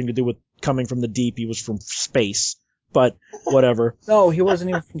 had nothing to do with coming from the deep. He was from space, but whatever. No, he wasn't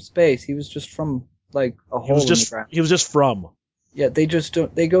even from space. He was just from, like, a hole in the ground. He was just from. Yeah, they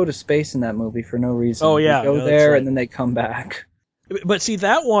go to space in that movie for no reason. Oh, yeah. They go there, right. And then they come back. But see,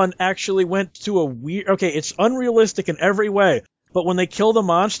 that one actually went to a weird... Okay, it's unrealistic in every way, but when they kill the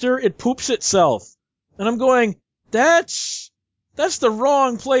monster, it poops itself. And I'm going, that's the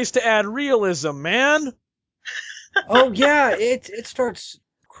wrong place to add realism, man. Oh, yeah, it starts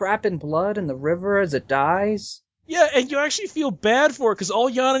crapping blood in the river as it dies. Yeah, and you actually feel bad for it, because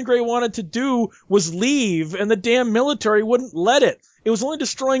all Yanengray wanted to do was leave, and the damn military wouldn't let it. It was only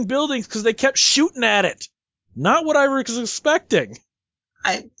destroying buildings because they kept shooting at it. Not what I was expecting.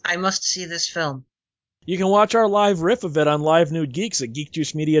 I must see this film. You can watch our live riff of it on Live Nude Geeks at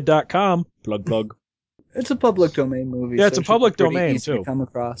geekjuicemedia.com. Plug. It's a public domain movie. Yeah, it's a public domain, easy too. To come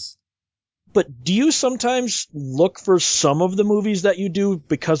across. But do you sometimes look for some of the movies that you do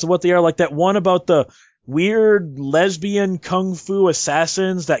because of what they are? Like that one about the weird lesbian kung fu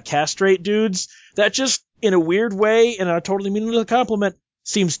assassins that castrate dudes? That just, in a weird way, and I totally mean it as a compliment,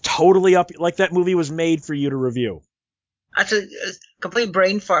 seems totally up, like that movie was made for you to review. Actually, complete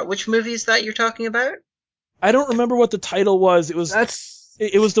brain fart. Which movie is that you're talking about? I don't remember what the title was. It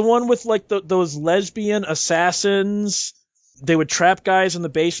was the one with like those lesbian assassins. They would trap guys in the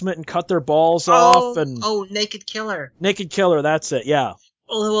basement and cut their balls off. Naked Killer. Naked Killer, that's it, yeah.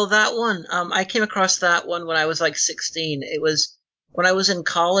 Well, that one, I came across that one when I was like 16. It was when I was in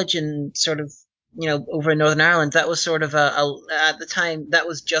college and sort of, over in Northern Ireland. That was sort of at the time, that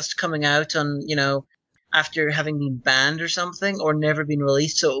was just coming out on, after having been banned or something, or never been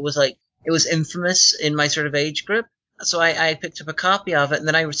released. So it was infamous in my sort of age group. So I picked up a copy of it, and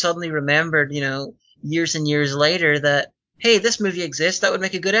then I suddenly remembered, years and years later that, hey, this movie exists. That would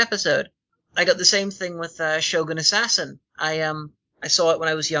make a good episode. I got the same thing with Shogun Assassin. I saw it when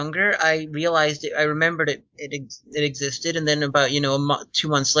I was younger. I realized it. I remembered it existed, and then about 2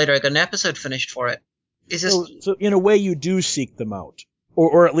 months later, I got an episode finished for it. So in a way, you do seek them out,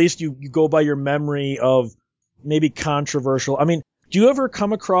 or at least you go by your memory of maybe controversial. I mean, do you ever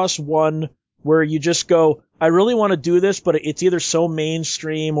come across one where you just go, I really want to do this, but it's either so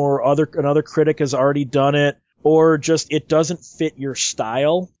mainstream or another critic has already done it, or just it doesn't fit your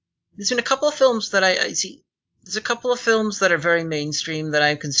style? There's been a couple of films that I see. There's a couple of films that are very mainstream that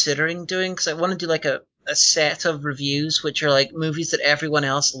I'm considering doing, because I want to do like a set of reviews which are like movies that everyone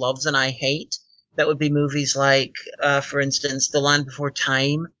else loves and I hate. That would be movies like, for instance, The Land Before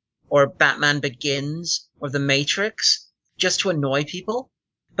Time, or Batman Begins or The Matrix just to annoy people.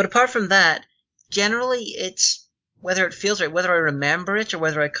 But apart from that, generally it's whether it feels right, whether I remember it or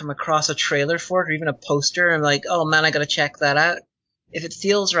whether I come across a trailer for it or even a poster and I'm like, oh man, I gotta check that out. If it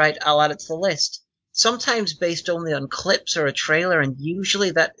feels right, I'll add it to the list. Sometimes based only on clips or a trailer, and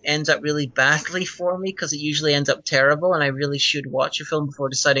usually that ends up really badly for me because it usually ends up terrible, and I really should watch a film before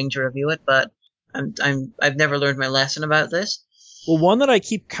deciding to review it. But I've never learned my lesson about this. Well, one that I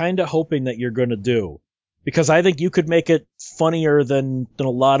keep kind of hoping that you're going to do, because I think you could make it funnier than a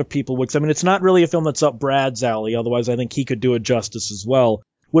lot of people would. 'Cause, I mean, it's not really a film that's up Brad's alley, otherwise I think he could do it justice as well,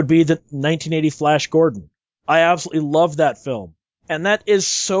 would be the 1980 Flash Gordon. I absolutely love that film. And that is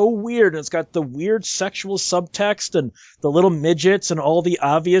so weird. It's got the weird sexual subtext and the little midgets and all the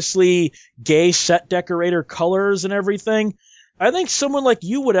obviously gay set decorator colors and everything. I think someone like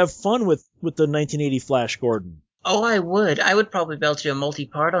you would have fun with the 1980 Flash Gordon. Oh, I would. I would probably be able to do a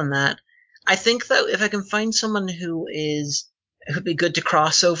multi-part on that. I think that if I can find someone who'd be good to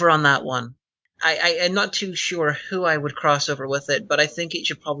cross over on that one. I'm not too sure who I would cross over with it, but I think it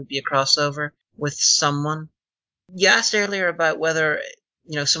should probably be a crossover with someone. You asked earlier about whether,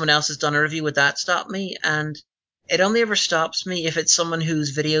 someone else has done a review, would that stop me? And it only ever stops me if it's someone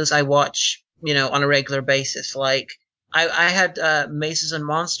whose videos I watch, on a regular basis. Like, I had Maces and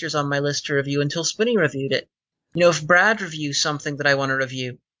Monsters on my list to review until Spinny reviewed it. If Brad reviews something that I want to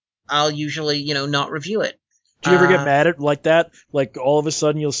review, I'll usually, not review it. Do you ever get mad at like that? Like all of a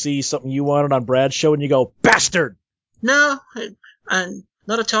sudden you'll see something you wanted on Brad's show and you go, bastard! No,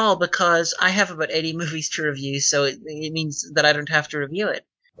 not at all, because I have about 80 movies to review, so it means that I don't have to review it.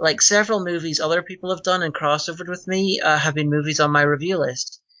 Like, several movies other people have done and crossovered with me have been movies on my review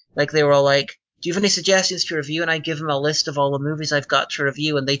list. Like, they were all like, do you have any suggestions to review? And I give them a list of all the movies I've got to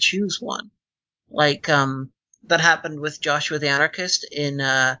review, and they choose one. Like, that happened with Joshua the Anarchist and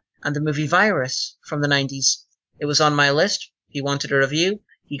the movie Virus from the 90s. It was on my list. He wanted a review.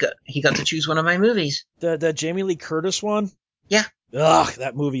 He got to choose one of my movies. The Jamie Lee Curtis one? Yeah. Ugh,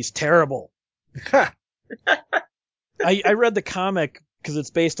 that movie's terrible. I read the comic because it's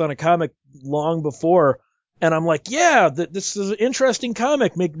based on a comic long before, and I'm like, yeah, this is an interesting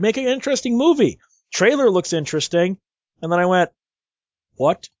comic. Make an interesting movie. Trailer looks interesting. And then I went,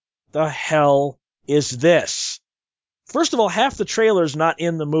 what the hell is this? First of all, half the trailer's not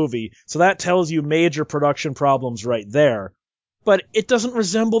in the movie, so that tells you major production problems right there. But it doesn't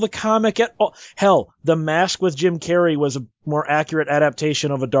resemble the comic at all. Hell, The Mask with Jim Carrey was a more accurate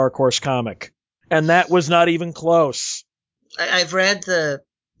adaptation of a Dark Horse comic. And that was not even close. I've read the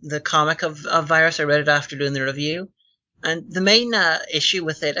comic of Virus. I read it after doing the review. And the main issue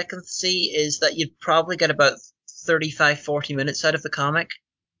with it, I can see, is that you'd probably get about 35-40 minutes out of the comic.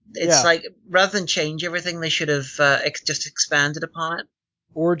 It's like, rather than change everything, they should have just expanded upon it.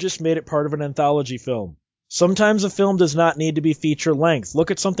 Or just made it part of an anthology film. Sometimes a film does not need to be feature length. Look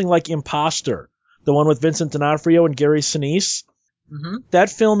at something like Imposter, the one with Vincent D'Onofrio and Gary Sinise. Mm-hmm. That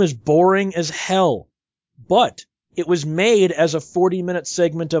film is boring as hell, but it was made as a 40-minute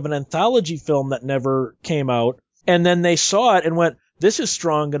segment of an anthology film that never came out, and then they saw it and went, this is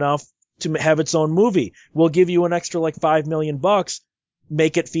strong enough to have its own movie. We'll give you an extra like $5 million,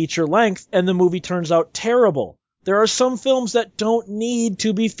 make it feature length, and the movie turns out terrible. There are some films that don't need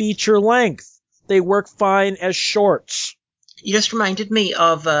to be feature length. They work fine as shorts. You just reminded me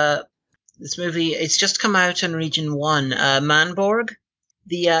of this movie. It's just come out in Region 1, Manborg.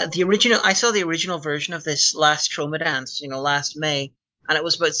 The original, I saw the original version of this last Troma Dance, last May, and it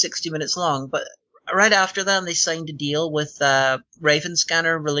was about 60 minutes long. But right after that, they signed a deal with Raven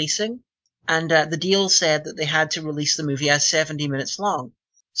Scanner Releasing, and the deal said that they had to release the movie as 70 minutes long.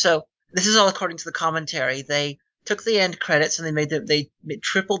 So this is all according to the commentary. They took the end credits and they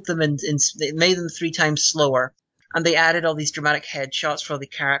tripled them and they made them 3 times slower, and they added all these dramatic headshots for all the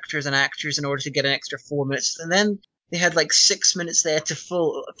characters and actors in order to get an extra 4 minutes. And then they had like 6 minutes they had to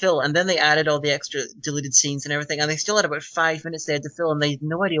fill, and then they added all the extra deleted scenes and everything, and they still had about 5 minutes they had to fill, and they had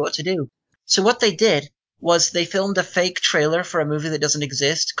no idea what to do. So what they did was they filmed a fake trailer for a movie that doesn't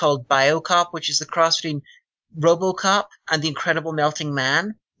exist called BioCop, which is the cross between RoboCop and The Incredible Melting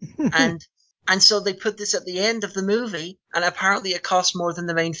Man. And so they put this at the end of the movie, and apparently it cost more than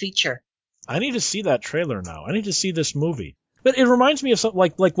the main feature. I need to see that trailer now. I need to see this movie. But it reminds me of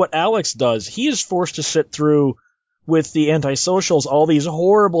something like what Alex does. He is forced to sit through with the Antisocials all these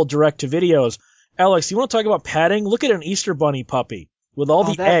horrible direct-to-videos. Alex, you want to talk about padding? Look at an Easter Bunny puppy with all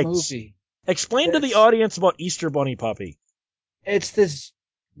the eggs. Movie. Explain to the audience about Easter Bunny puppy. It's this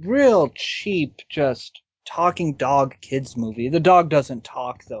real cheap, just talking dog kids movie. The dog doesn't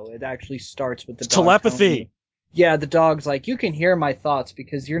talk, though. It actually starts with the dog telepathy. Yeah, the dog's like, you can hear my thoughts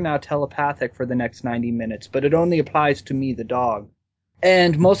because you're now telepathic for the next 90 minutes, but it only applies to me, the dog.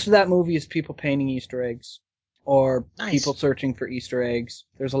 And most of that movie is people painting Easter eggs or people Nice. searching for Easter eggs.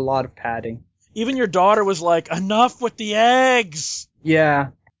 There's a lot of padding. Even your daughter was like, enough with the eggs! Yeah.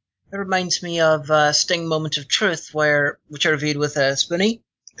 It reminds me of Sting Moment of Truth, which I reviewed with Spoonie,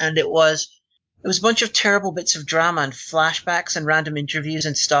 and it was a bunch of terrible bits of drama and flashbacks and random interviews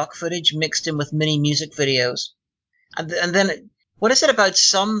and stock footage mixed in with mini music videos. And then, what is it about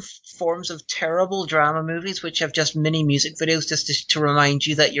some forms of terrible drama movies which have just mini music videos just to remind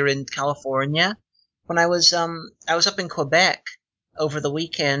you that you're in California? When I was up in Quebec over the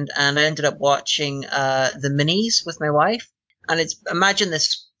weekend, and I ended up watching the Minis with my wife. And imagine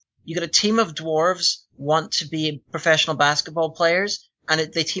this: you got a team of dwarves want to be professional basketball players, and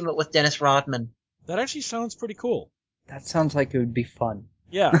they team up with Dennis Rodman. That actually sounds pretty cool. That sounds like it would be fun.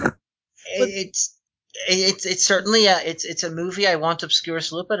 Yeah. But- It's certainly it's a movie I want Obscura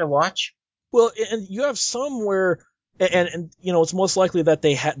Salute to watch. Well, and you have some where, and you know, it's most likely that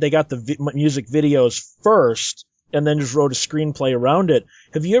they got the music videos first and then just wrote a screenplay around it.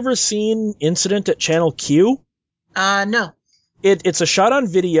 Have you ever seen Incident at Channel Q? No. It's a shot on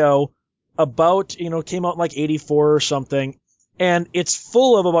video about, came out in like 84 or something, and it's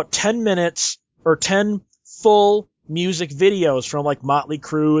full of about 10 minutes or 10 full music videos from like Motley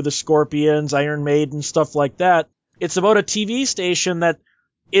Crue, the Scorpions, Iron Maiden, stuff like that. It's about a TV station that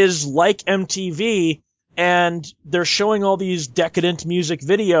is like MTV, and they're showing all these decadent music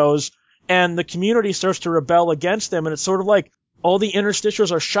videos, and the community starts to rebel against them, and it's sort of like all the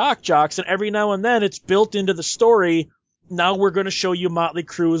interstitials are shock jocks, and every now and then it's built into the story. Now we're going to show you Motley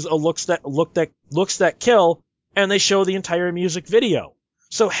Crue's looks that kill, and they show the entire music video.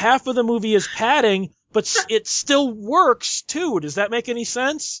 So half of the movie is padding, but it still works too. Does that make any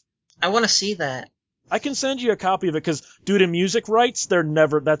sense? I want to see that. I can send you a copy of it because due to music rights,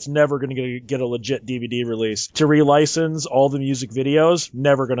 that's never going to get a legit DVD release. To relicense all the music videos,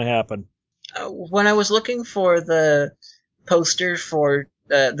 never going to happen. When I was looking for the poster for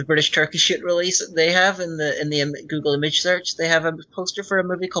the British Turkey Shoot release, they have in the Google image search, they have a poster for a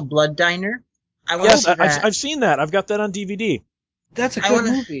movie called Blood Diner. Yes, I've seen that. I've got that on DVD. That's a good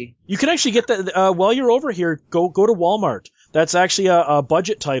movie. You can actually get that while you're over here. Go to Walmart. That's actually a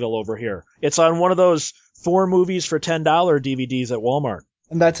budget title over here. It's on one of those 4 movies for $10 DVDs at Walmart.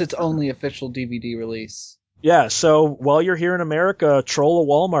 And that's its only official DVD release. Yeah, so while you're here in America, troll a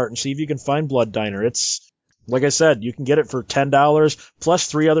Walmart and see if you can find Blood Diner. It's, like I said, you can get it for $10 plus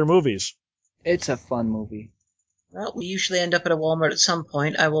 3 other movies. It's a fun movie. Well, we usually end up at a Walmart at some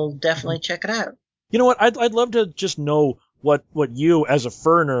point. I will definitely check it out. You know what? I'd love to just know what you, as a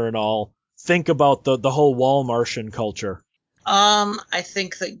Ferner and all, think about the whole Walmartian culture. I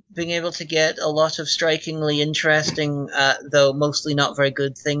think that being able to get a lot of strikingly interesting, though mostly not very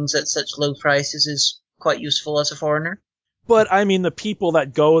good things at such low prices is quite useful as a foreigner. But, I mean, the people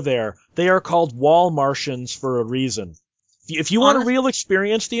that go there, they are called Walmartians for a reason. If you want a real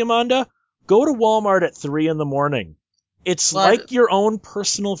experience, Diamanda, go to Walmart at 3 a.m. It's like your own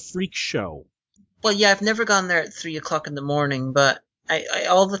personal freak show. Well, yeah, I've never gone there at 3 o'clock in the morning, but I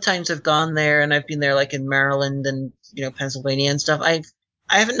all the times I've gone there, and I've been there like in Maryland and, Pennsylvania and stuff, I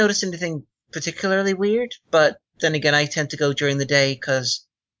haven't noticed anything particularly weird, but then again, I tend to go during the day because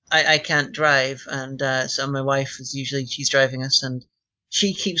I can't drive, and so my wife she's driving us, and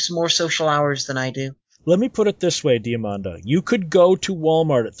she keeps more social hours than I do. Let me put it this way, Diamanda. You could go to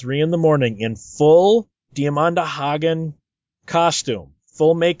Walmart at 3 a.m. in full Diamanda Hagen costume,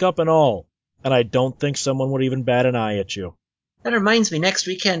 full makeup and all, and I don't think someone would even bat an eye at you. That reminds me, next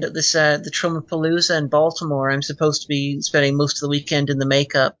weekend at the Trumapalooza in Baltimore, I'm supposed to be spending most of the weekend in the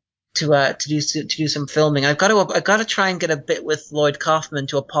makeup to do some filming. I've got to try and get a bit with Lloyd Kaufman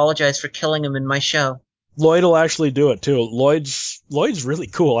to apologize for killing him in my show. Lloyd will actually do it too. Lloyd's really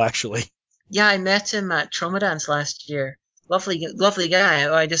cool, actually. Yeah, I met him at Tromadance last year. Lovely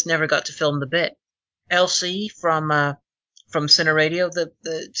guy. I just never got to film the bit. LC from Cine Radio,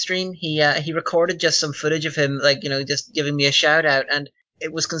 the stream, he recorded just some footage of him, just giving me a shout out, and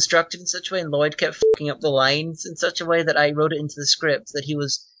it was constructed in such a way, and Lloyd kept fucking up the lines in such a way that I wrote it into the script that he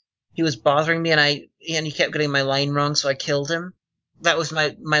was bothering me, and he kept getting my line wrong, so I killed him. That was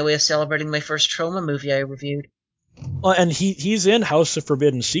my way of celebrating my first Troma movie I reviewed. And he's in House of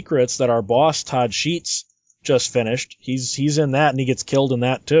Forbidden Secrets that our boss Todd Sheets just finished. He's in that, and he gets killed in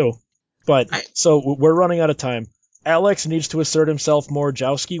that too. So we're running out of time. Alex needs to assert himself more.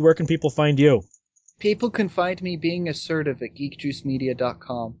 Jowski, where can people find you? People can find me being assertive at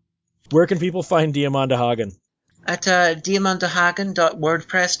geekjuicemedia.com. Where can people find Diamanda Hagen? at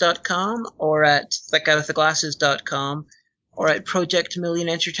diamandahagen.wordpress.com or at thickoutoftheglasses.com or at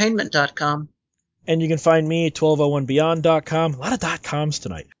projectmillionentertainment.com. And you can find me at 1201beyond.com. A lot of .coms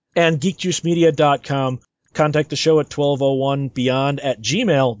tonight. And geekjuicemedia.com. Contact the show at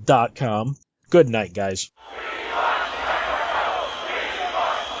 1201beyond@gmail.com. Good night, guys.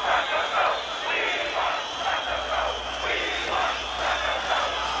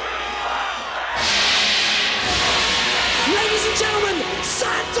 Ladies and gentlemen,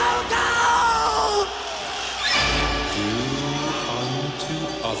 Santo Go! Do unto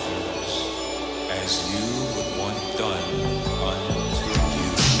others as you would want done unto you.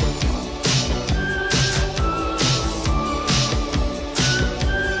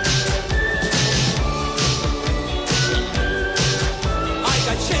 I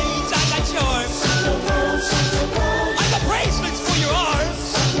got chains, I got charms. I got bracelets for your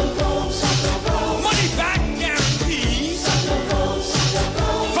arms. Money back guarantees.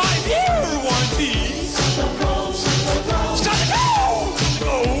 5-year warranties. Time to go!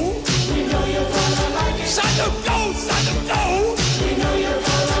 We know you're gonna like it. Time to go! We know you're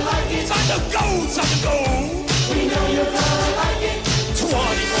gonna like it. Time to go! We know you're gonna like it.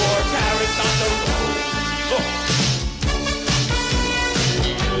 24 carats on the road.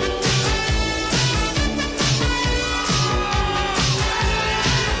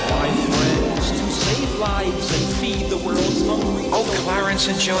 My friends, to save lives and feed the world's hungry. Oh, Clarence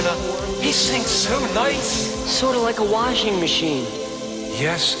and Jonah, he sings so nice. Sort of like a washing machine.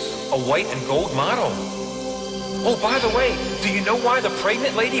 Yes, a white and gold model. Oh, by the way, do you know why the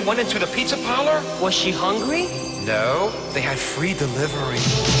pregnant lady went into the pizza parlor? Was she hungry? No, they had free delivery.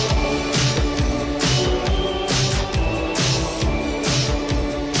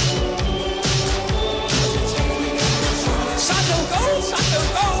 Santo go! Santo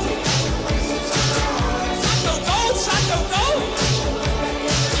go! Santo go! Santo go!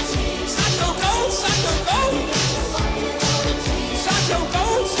 Santo go! Santo go! Santo go!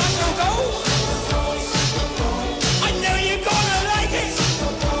 Santo go! I know you're gonna like it.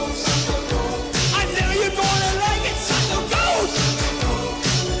 I know you're gonna like it. Santo go!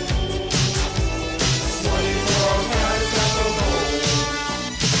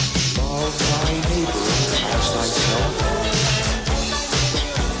 Love thy neighbor as thyself.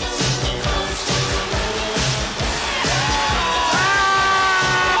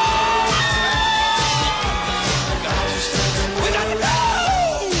 We got to go,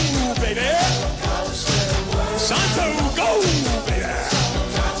 baby. Santo go, baby.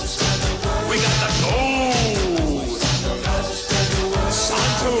 We got to go.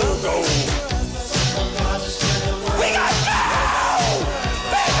 Santo go. We got to go,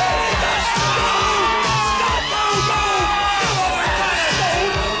 baby. Santo go. You are gonna go,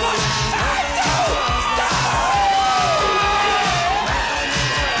 but Santo go.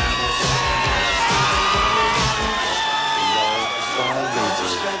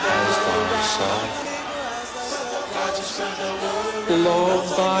 Love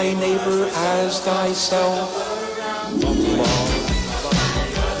thy neighbor as thyself. Love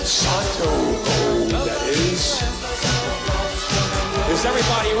Santo Go, that is. Is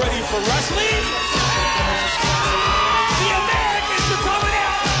everybody ready for wrestling? The Americans are coming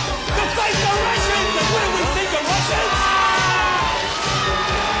out to fight the Russians, and what do we think of Russians?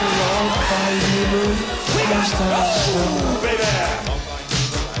 Love thy neighbor We got as to thyself. go, baby.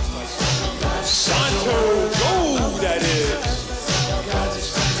 Santo go, that is.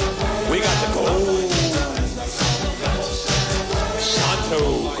 We got to go. Santo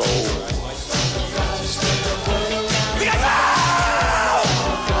go. We got to go.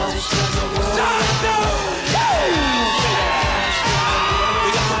 Santo go, baby. We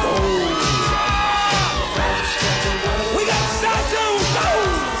got to go. We got Santo go,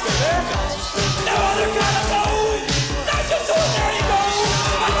 baby. No other kind of go. Not just ordinary go,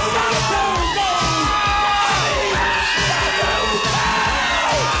 but Santo go. I mean, Santo go.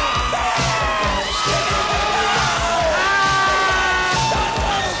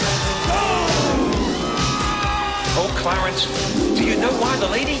 Oh, Clarence, do you know why the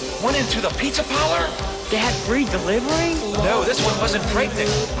lady went into the pizza parlor? They had free delivery? No, this one wasn't pregnant.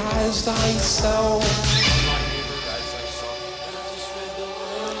 As thyself.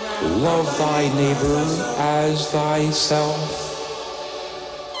 Love thy neighbor as thyself.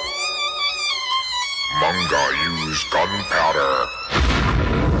 Manga use gunpowder.